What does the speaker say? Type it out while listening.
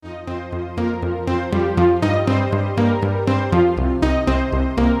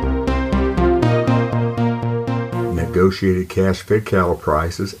Negotiated cash-fed cattle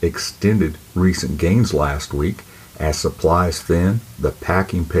prices extended recent gains last week as supply is thin, the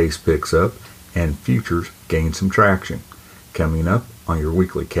packing pace picks up, and futures gain some traction. Coming up on your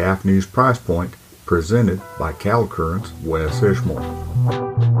weekly Calf News Price Point, presented by Cattle Current's Wes Ishmael.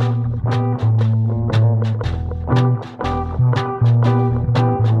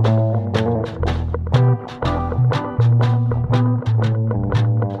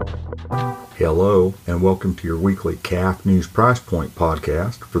 Hello, and welcome to your weekly Calf News Price Point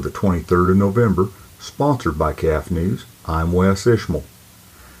podcast for the 23rd of November, sponsored by Calf News. I'm Wes Ishmael.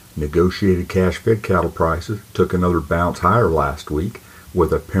 Negotiated cash-fed cattle prices took another bounce higher last week,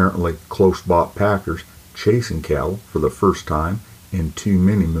 with apparently close-bought packers chasing cattle for the first time in too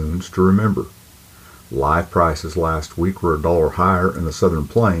many moons to remember. Live prices last week were $1 higher in the Southern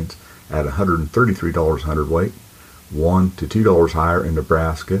Plains at $133 a hundredweight, $1 to $2 higher in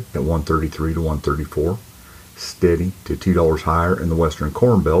Nebraska at $133 to $134, steady to $2 higher in the Western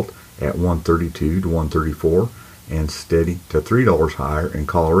Corn Belt at $132 to $134, and steady to $3 higher in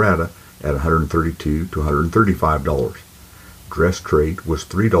Colorado at $132 to $135. Dress trade was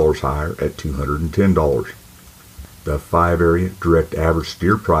 $3 higher at $210. The 5-area direct average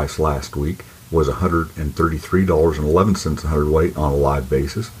steer price last week was $133.11 a hundredweight on a live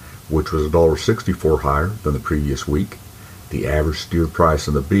basis, which was $1.64 higher than the previous week. The average steer price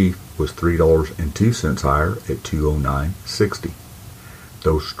on the beef was $3.02 higher at $209.60.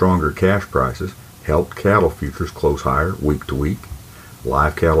 Those stronger cash prices helped cattle futures close higher week to week.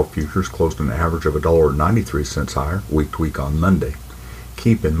 Live cattle futures closed an average of $1.93 higher week to week on Monday.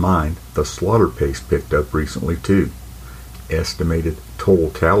 Keep in mind the slaughter pace picked up recently too. Estimated total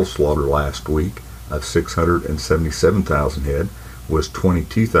cattle slaughter last week of 677,000 head was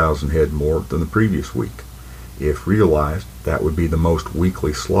 22,000 head more than the previous week. If realized, that would be the most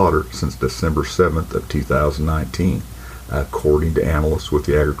weekly slaughter since December 7th of 2019, according to analysts with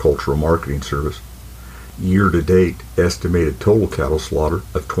the Agricultural Marketing Service. Year-to-date estimated total cattle slaughter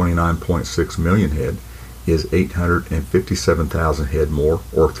of 29.6 million head is 857,000 head more,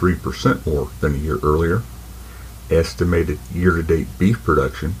 or 3% more than a year earlier. Estimated year-to-date beef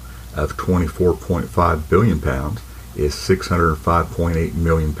production of 24.5 billion pounds is 605.8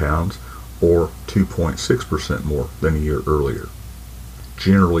 million pounds, or 2.6% more than a year earlier.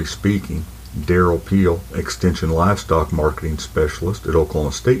 Generally speaking, Darrell Peel, Extension Livestock Marketing Specialist at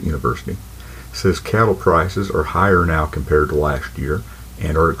Oklahoma State University, says cattle prices are higher now compared to last year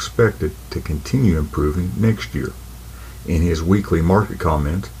and are expected to continue improving next year. In his weekly market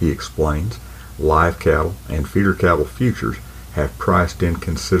comments, he explains live cattle and feeder cattle futures have priced in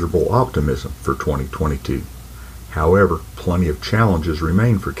considerable optimism for 2022. However, plenty of challenges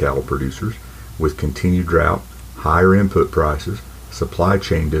remain for cattle producers, with continued drought, higher input prices, supply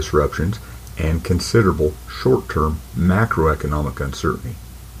chain disruptions, and considerable short-term macroeconomic uncertainty.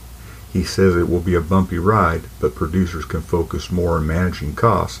 He says it will be a bumpy ride, but producers can focus more on managing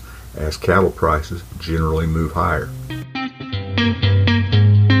costs as cattle prices generally move higher.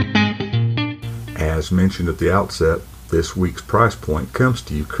 As mentioned at the outset, this week's price point comes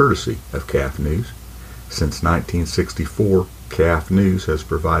to you courtesy of Calf News. Since 1964, Calf News has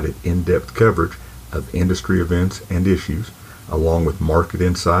provided in-depth coverage of industry events and issues, along with market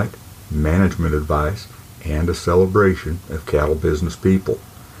insight, management advice, and a celebration of cattle business people.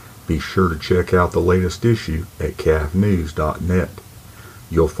 Be sure to check out the latest issue at calfnews.net.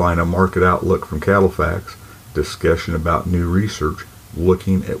 You'll find a market outlook from CattleFax, discussion about new research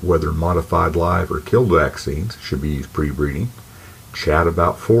looking at whether modified live or killed vaccines should be used pre-breeding, chat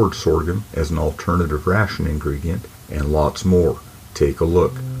about forage sorghum as an alternative ration ingredient, and lots more. Take a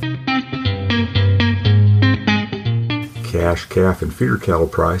look. Cash calf and feeder cattle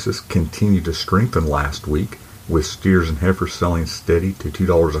prices continued to strengthen last week, with steers and heifers selling steady to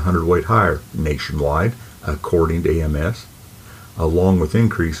 $2 a hundredweight higher nationwide, according to AMS. Along with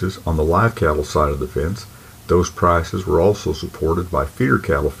increases on the live cattle side of the fence, those prices were also supported by feeder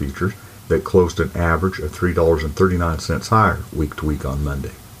cattle futures that closed an average of $3.39 higher week to week on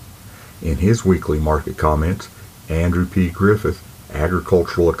Monday. In his weekly market comments, Andrew P. Griffith,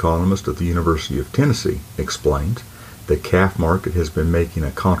 agricultural economist at the University of Tennessee, explains the calf market has been making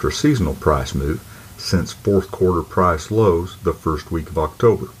a contra-seasonal price move since fourth quarter price lows the first week of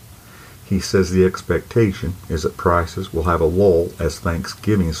October. He says the expectation is that prices will have a lull as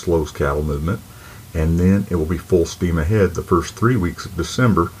Thanksgiving slows cattle movement, and then it will be full steam ahead the first 3 weeks of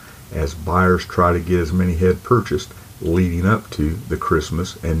December as buyers try to get as many head purchased leading up to the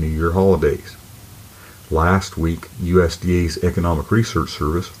Christmas and New Year holidays. Last week, USDA's Economic Research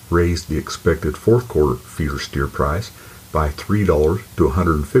Service raised the expected fourth quarter feeder steer price by $3 to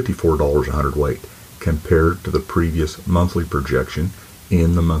 $154 a hundredweight, compared to the previous monthly projection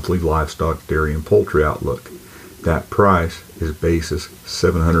in the monthly livestock, dairy, and poultry outlook. That price is basis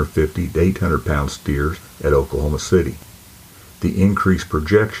 750 to 800 pound steers at Oklahoma City. The increased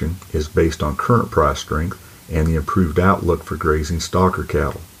projection is based on current price strength and the improved outlook for grazing stocker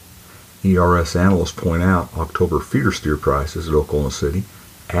cattle. ERS analysts point out October feeder steer prices at Oklahoma City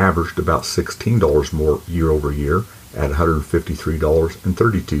averaged about $16 more year over year at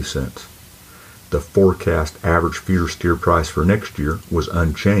 $153.32. The forecast average feeder steer price for next year was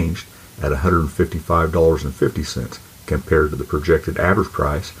unchanged at $155.50 compared to the projected average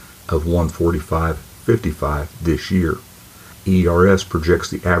price of $145.55 this year. ERS projects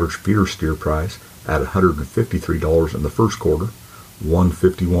the average feeder steer price at $153 in the first quarter,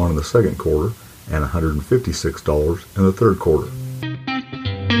 $151 in the second quarter, and $156 in the third quarter.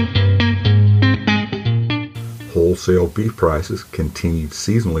 Wholesale beef prices continued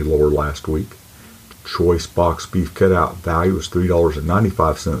seasonally lower last week. Choice box beef cutout value was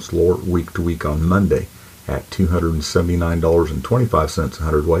 $3.95 lower week to week on Monday at $279.25 a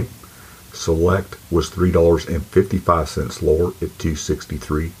hundredweight. Select was $3.55 lower at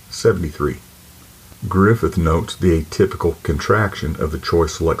 $263.73. Griffith notes the atypical contraction of the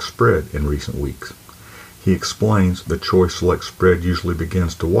Choice Select spread in recent weeks. He explains the Choice Select spread usually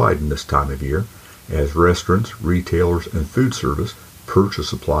begins to widen this time of year as restaurants, retailers, and food service purchase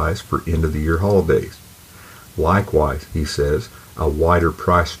supplies for end-of-the-year holidays. Likewise, he says, a wider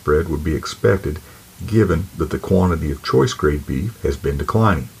price spread would be expected given that the quantity of choice grade beef has been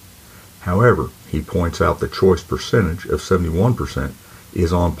declining. However, he points out the choice percentage of 71%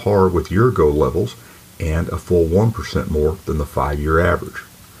 is on par with year-ago levels and a full 1% more than the 5-year average.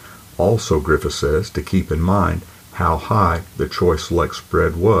 Also, Griffith says to keep in mind how high the Choice Select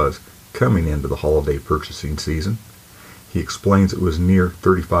spread was coming into the holiday purchasing season. He explains it was near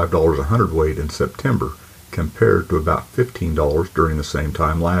 $35 a hundredweight in September compared to about $15 during the same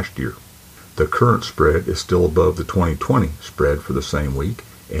time last year. The current spread is still above the 2020 spread for the same week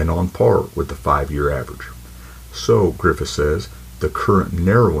and on par with the 5-year average. So, Griffith says, the current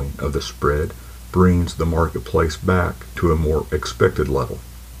narrowing of the spread brings the marketplace back to a more expected level.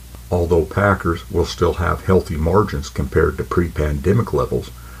 Although packers will still have healthy margins compared to pre-pandemic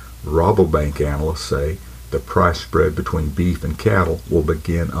levels, Rabobank analysts say the price spread between beef and cattle will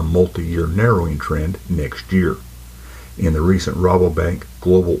begin a multi-year narrowing trend next year. In the recent Rabobank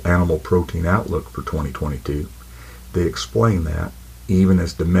Global Animal Protein Outlook for 2022, they explain that even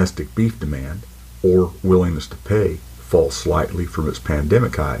as domestic beef demand, or willingness to pay, falls slightly from its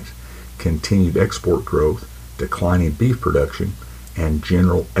pandemic highs, continued export growth, declining beef production, and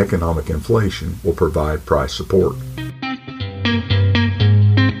general economic inflation will provide price support.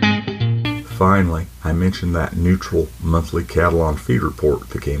 Finally, I mentioned that neutral monthly cattle on feed report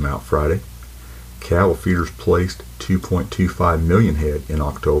that came out Friday. Cattle feeders placed 2.25 million head in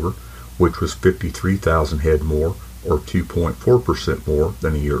October, which was 53,000 head more, or 2.4% more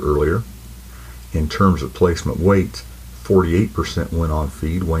than a year earlier. In terms of placement weights, 48% went on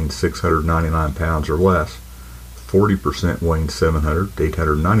feed weighing 699 pounds or less, 40% weighing 700 to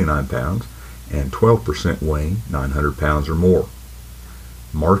 899 pounds, and 12% weighing 900 pounds or more.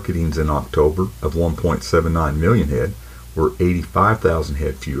 Marketings in October of 1.79 million head were 85,000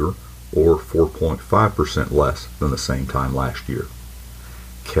 head fewer, or 4.5% less than the same time last year.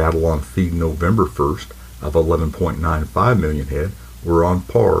 Cattle on feed November 1st of 11.95 million head were on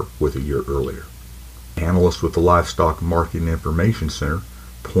par with a year earlier. Analysts with the Livestock Marketing Information Center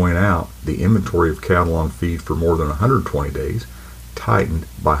point out the inventory of cattle on feed for more than 120 days tightened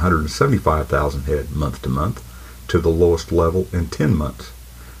by 175,000 head month to month to the lowest level in 10 months.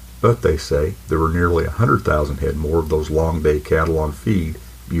 But they say there were nearly 100,000 head more of those long day cattle on feed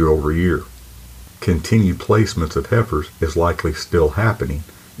year over year. Continued placements of heifers is likely still happening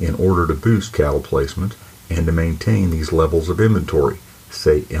in order to boost cattle placements and to maintain these levels of inventory,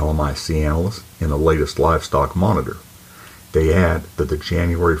 say LMIC analysts in the latest Livestock Monitor. They add that the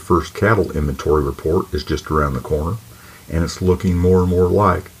January 1st cattle inventory report is just around the corner, and it's looking more and more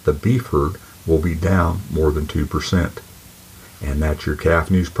like the beef herd will be down more than 2%. And that's your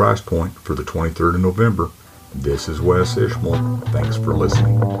Calf News Price Point for the 23rd of November. This is Wes Ishmael. Thanks for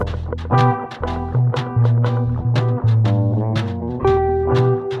listening.